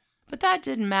one, but that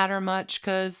didn't matter much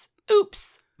because,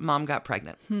 oops, Mom got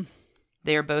pregnant.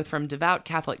 They are both from devout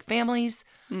Catholic families,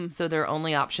 so their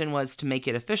only option was to make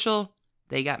it official.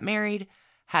 They got married,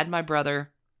 had my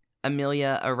brother.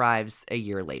 Amelia arrives a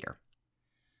year later.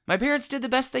 My parents did the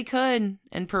best they could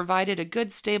and provided a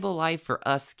good, stable life for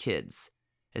us kids.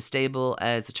 As stable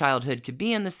as a childhood could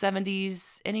be in the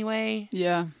 70s anyway.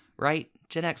 Yeah. Right?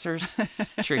 Gen Xers? It's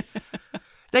true.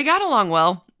 They got along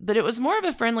well, but it was more of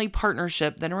a friendly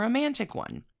partnership than a romantic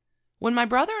one. When my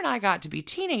brother and I got to be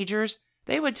teenagers,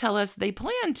 they would tell us they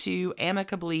planned to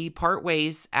amicably part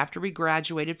ways after we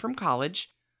graduated from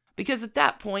college, because at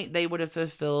that point they would have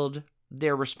fulfilled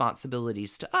their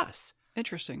responsibilities to us.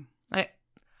 Interesting.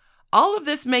 All of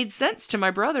this made sense to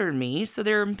my brother and me, so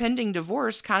their impending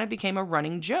divorce kind of became a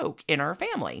running joke in our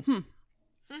family.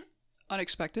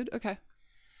 Unexpected. Okay.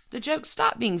 The joke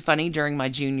stopped being funny during my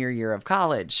junior year of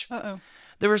college. Uh-oh.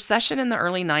 The recession in the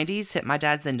early 90s hit my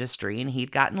dad's industry, and he'd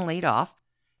gotten laid off.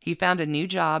 He found a new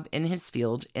job in his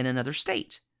field in another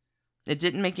state. It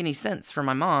didn't make any sense for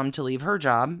my mom to leave her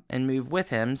job and move with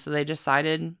him, so they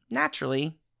decided,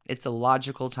 naturally, it's a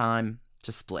logical time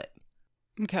to split.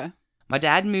 Okay. My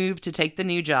dad moved to take the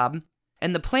new job,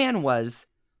 and the plan was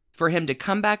for him to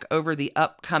come back over the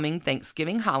upcoming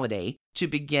Thanksgiving holiday to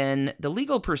begin the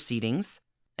legal proceedings,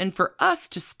 and for us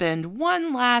to spend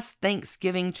one last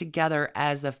Thanksgiving together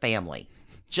as a family.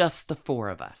 Just the 4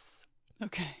 of us.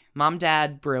 Okay. Mom,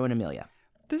 Dad, Bro, and Amelia.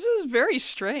 This is very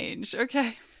strange.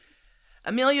 Okay.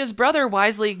 Amelia's brother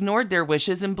wisely ignored their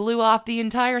wishes and blew off the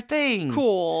entire thing.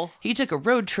 Cool. He took a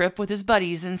road trip with his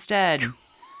buddies instead.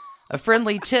 A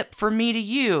friendly tip from me to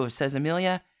you, says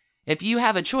Amelia. If you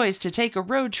have a choice to take a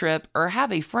road trip or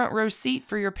have a front row seat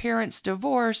for your parents'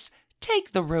 divorce,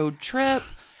 take the road trip.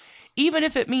 Even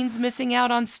if it means missing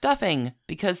out on stuffing,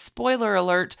 because spoiler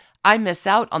alert, I miss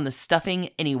out on the stuffing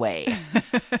anyway.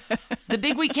 The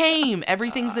big week came.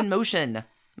 Everything's in motion.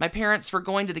 My parents were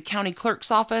going to the county clerk's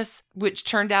office, which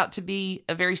turned out to be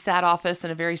a very sad office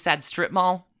and a very sad strip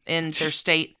mall in their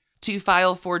state, to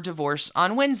file for divorce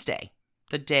on Wednesday,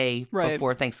 the day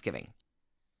before Thanksgiving.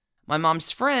 My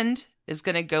mom's friend is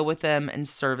going to go with them and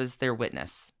serve as their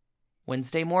witness.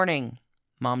 Wednesday morning,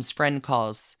 mom's friend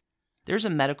calls. There's a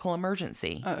medical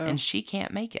emergency, and she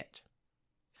can't make it.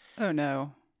 Oh,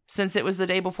 no. Since it was the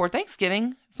day before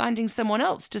Thanksgiving, finding someone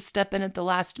else to step in at the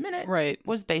last minute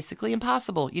was basically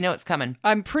impossible. You know it's coming.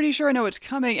 I'm pretty sure I know it's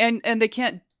coming, and they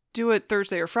can't do it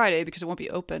Thursday or Friday because it won't be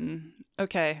open.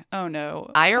 Okay. Oh, no.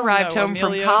 I arrived home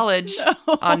Amelia. from college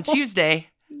on Tuesday.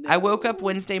 No. I woke up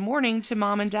Wednesday morning to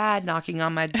Mom and Dad knocking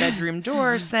on my bedroom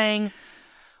door saying,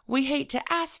 "We hate to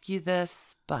ask you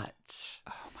this, but..."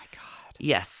 Oh, my God.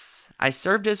 Yes, I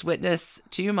served as witness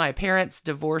to my parents'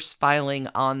 divorce filing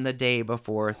on the day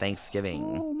before Thanksgiving.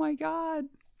 Oh, my God.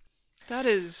 That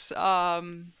is,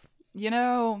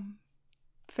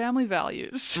 family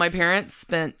values. My parents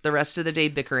spent the rest of the day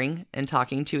bickering and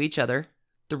talking to each other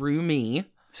through me.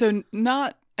 So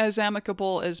not as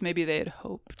amicable as maybe they had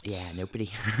hoped. Yeah,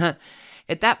 nobody.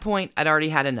 At that point, I'd already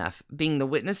had enough. Being the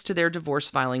witness to their divorce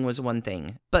filing was one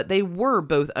thing, but they were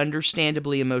both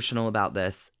understandably emotional about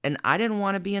this, and I didn't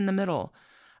want to be in the middle.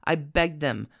 I begged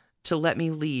them to let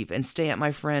me leave and stay at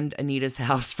my friend Anita's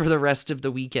house for the rest of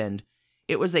the weekend.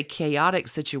 It was a chaotic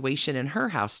situation in her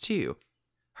house, too.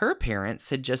 Her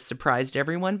parents had just surprised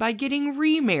everyone by getting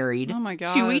remarried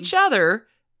to each other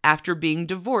after being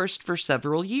divorced for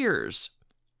several years.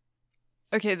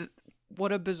 Okay,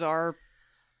 what a bizarre...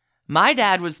 My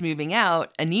dad was moving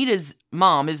out. Anita's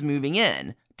mom is moving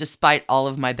in. Despite all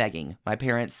of my begging, my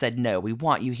parents said, "No, we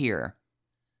want you here."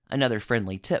 Another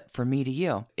friendly tip from me to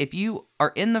you. If you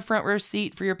are in the front row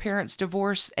seat for your parents'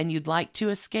 divorce and you'd like to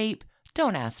escape,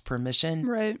 don't ask permission.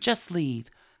 Right. Just leave.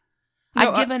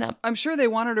 No, I've given up. I'm sure they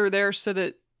wanted her there so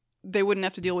that they wouldn't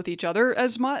have to deal with each other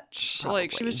as much. Probably.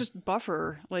 Like, she was just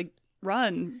buffer. Like,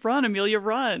 run, Amelia,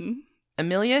 run.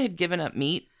 Amelia had given up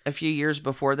meat a few years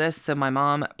before this, so my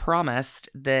mom promised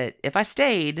that if I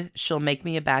stayed, she'll make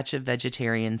me a batch of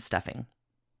vegetarian stuffing.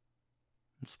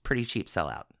 It's a pretty cheap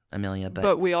sellout, Amelia,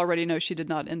 But we already know she did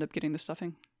not end up getting the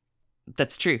stuffing.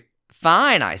 That's true.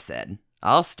 Fine, I said.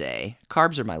 I'll stay.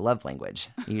 Carbs are my love language,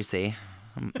 you see.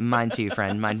 Mine too,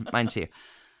 friend. Mine too.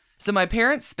 So my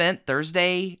parents spent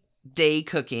Thursday day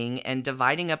cooking and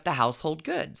dividing up the household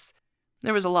goods.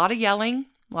 There was a lot of yelling,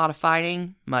 a lot of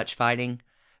fighting, much fighting.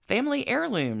 Family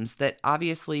heirlooms that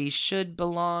obviously should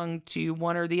belong to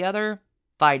one or the other,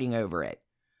 fighting over it.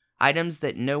 Items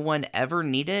that no one ever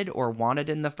needed or wanted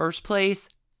in the first place,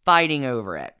 fighting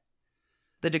over it.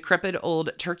 The decrepit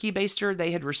old turkey baster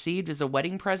they had received as a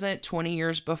wedding present 20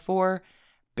 years before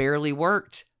barely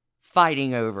worked,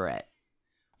 fighting over it.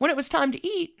 When it was time to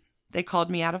eat, they called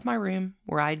me out of my room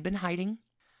where I'd been hiding.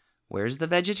 "Where's the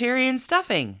vegetarian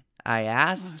stuffing?" I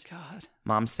asked. Oh, God.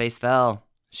 Mom's face fell.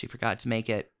 She forgot to make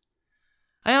it.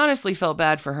 I honestly felt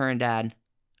bad for her and Dad,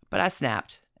 but I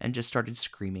snapped and just started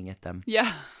screaming at them.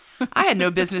 Yeah. I had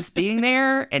no business being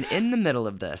there and in the middle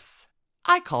of this.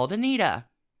 I called Anita.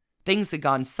 Things had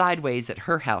gone sideways at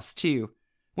her house, too.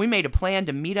 We made a plan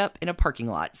to meet up in a parking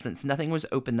lot since nothing was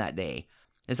open that day.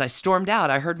 As I stormed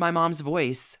out, I heard my mom's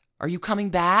voice. "Are you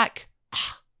coming back?"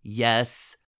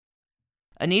 Yes.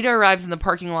 Anita arrives in the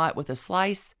parking lot with a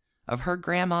slice of her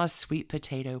grandma's sweet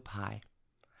potato pie.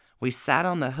 We sat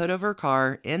on the hood of her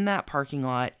car in that parking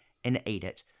lot and ate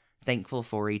it, thankful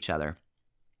for each other.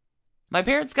 My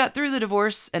parents got through the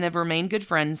divorce and have remained good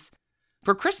friends.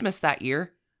 For Christmas that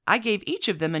year, I gave each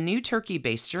of them a new turkey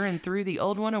baster and threw the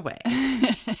old one away.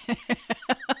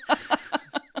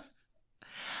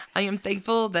 I am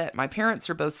thankful that my parents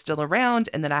are both still around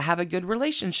and that I have a good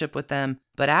relationship with them.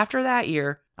 But after that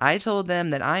year, I told them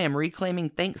that I am reclaiming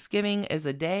Thanksgiving as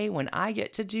a day when I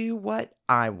get to do what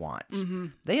I want. Mm-hmm.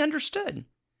 They understood.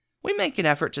 We make an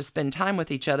effort to spend time with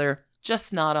each other,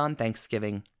 just not on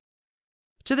Thanksgiving.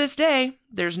 To this day,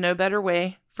 there's no better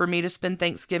way for me to spend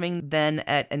Thanksgiving than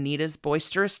at Anita's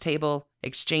boisterous table,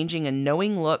 exchanging a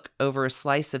knowing look over a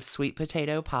slice of sweet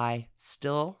potato pie.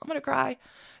 Still, I'm going to cry.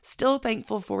 Still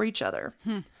thankful for each other.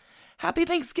 Happy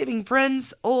Thanksgiving,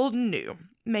 friends, old and new.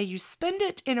 May you spend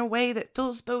it in a way that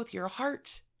fills both your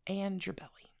heart and your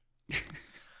belly.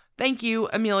 Thank you,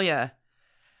 Amelia.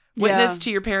 Witness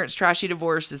to your parents' trashy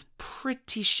divorce is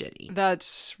pretty shitty.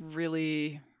 That's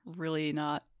really, really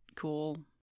not cool.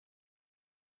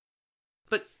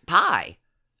 But pie.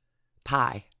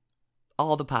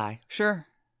 All the pie. Sure.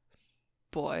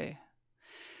 Boy.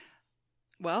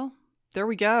 Well, there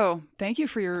we go. Thank you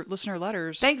for your listener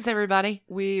letters. Thanks, everybody.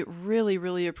 We really,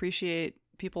 really appreciate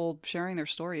people sharing their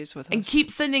stories with us. And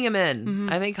keep sending them in. Mm-hmm.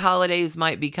 I think holidays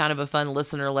might be kind of a fun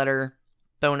listener letter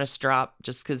bonus drop,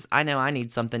 just because I know I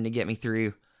need something to get me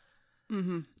through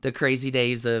the crazy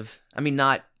days of,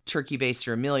 not turkey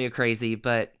baster Amelia crazy,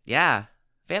 but yeah,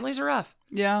 families are rough.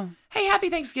 Yeah. Hey, happy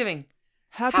Thanksgiving.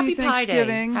 Happy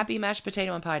Thanksgiving. Pie day. Happy mashed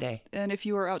potato and pie day. And if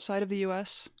you are outside of the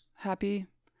U.S., happy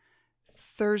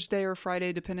Thursday or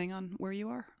Friday, depending on where you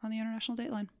are on the International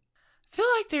Dateline. feel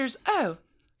like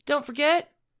don't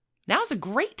forget, now's a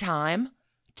great time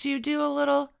to do a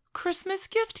little Christmas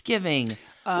gift giving.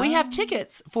 We have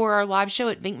tickets for our live show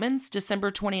at Venkman's, December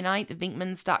 29th at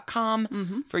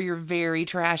venkmans.com for your very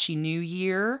trashy new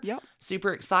year. Yep.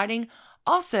 Super exciting.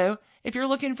 Also, if you're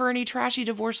looking for any Trashy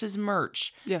Divorces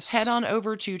merch, head on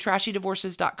over to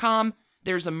trashydivorces.com.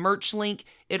 There's a merch link.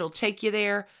 It'll take you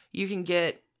there. You can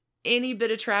get any bit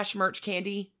of trash merch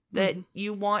candy that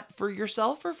you want for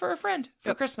yourself or for a friend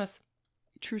for Christmas.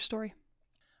 True story.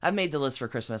 I've made the list for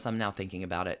Christmas. I'm now thinking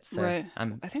about it. So right.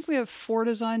 I think we have 4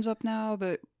 designs up now,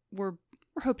 but we're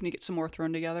hoping to get some more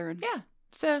thrown together. And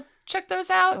so check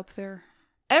those out. Up there.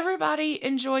 Everybody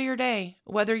enjoy your day,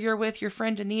 whether you're with your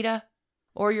friend Anita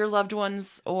or your loved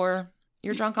ones or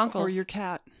your drunk uncles. Or your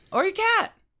cat.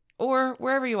 Or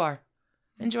wherever you are.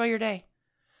 Enjoy your day.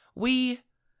 We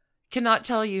cannot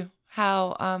tell you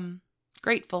how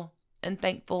grateful and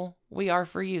thankful we are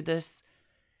for you this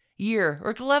year.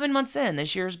 We're 11 months in.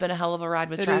 This year's been a hell of a ride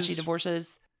with Trashy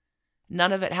Divorces.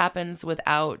 None of it happens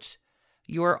without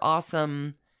your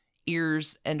awesome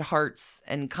ears and hearts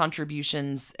and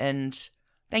contributions. And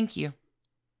thank you.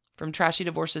 From Trashy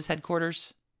Divorces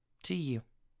headquarters to you.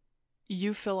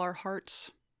 You fill our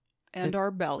hearts and our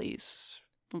bellies.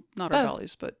 Well, not our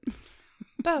bellies, but...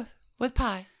 Both. With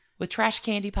pie. With trash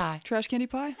candy pie. Trash candy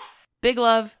pie. Big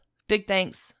love. Big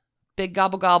thanks. Big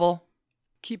gobble gobble.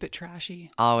 Keep it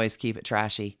trashy. Always keep it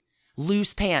trashy.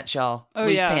 Loose pants, y'all. Oh,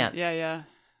 Loose yeah. pants. Yeah.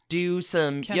 Do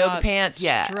some yoga pants.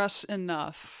 Yeah. Stress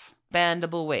enough.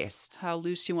 Expandable waist. How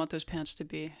loose you want those pants to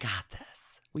be. Got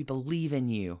this. We believe in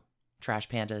you, Trash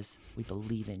Pandas. We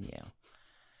believe in you.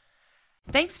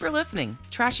 Thanks for listening.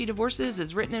 Trashy Divorces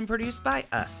is written and produced by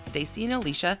us, Stacy and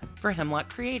Alicia, for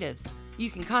Hemlock Creatives. You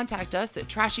can contact us at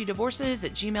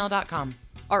trashydivorces@gmail.com.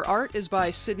 Our art is by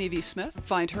Sydney V. Smith.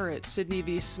 Find her at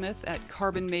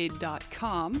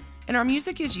sydneyvsmith@carbonmade.com. And our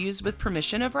music is used with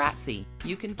permission of Ratsy.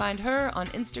 You can find her on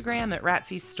Instagram at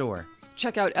Ratsy's Store.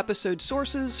 Check out episode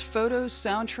sources, photos,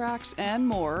 soundtracks, and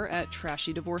more at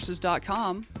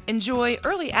trashydivorces.com. Enjoy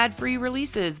early ad-free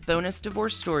releases, bonus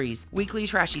divorce stories, weekly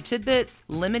trashy tidbits,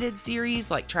 limited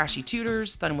series like Trashy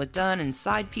Tutors, Fun with Done, and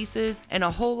Side Pieces, and a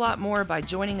whole lot more by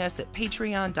joining us at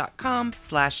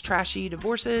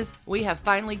patreon.com/trashydivorces. We have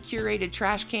finally curated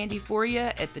trash candy for you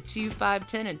at the $2, $5,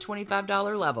 $10, and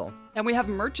 $25 level. And we have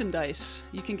merchandise.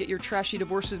 You can get your Trashy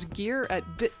Divorces gear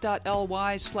at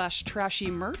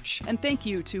bit.ly/trashymerch. And thank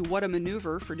you to What a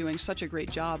Maneuver for doing such a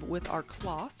great job with our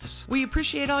cloths. We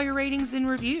appreciate all your ratings and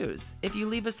reviews. If you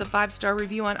leave us a 5-star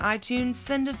review on iTunes,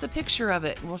 send us a picture of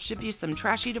it and we'll ship you some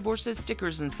Trashy Divorces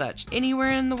stickers and such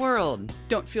anywhere in the world.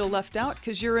 Don't feel left out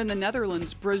because you're in the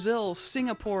Netherlands, Brazil,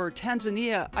 Singapore,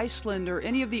 Tanzania, Iceland, or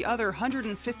any of the other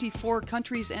 154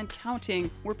 countries and counting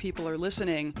where people are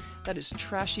listening. That is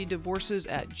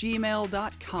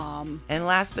trashydivorces@gmail.com. And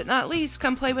last but not least,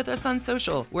 come play with us on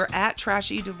social. We're at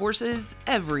Trashy Divorces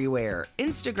everywhere.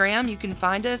 Instagram, you can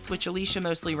find us, which Alicia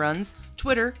mostly runs.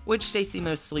 Twitter, which Stacy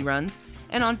mostly runs.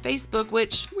 And on Facebook,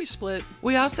 which we split.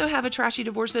 We also have a Trashy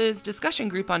Divorces discussion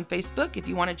group on Facebook if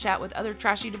you want to chat with other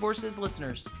Trashy Divorces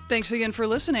listeners. Thanks again for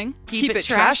listening. Keep it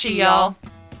trashy, y'all.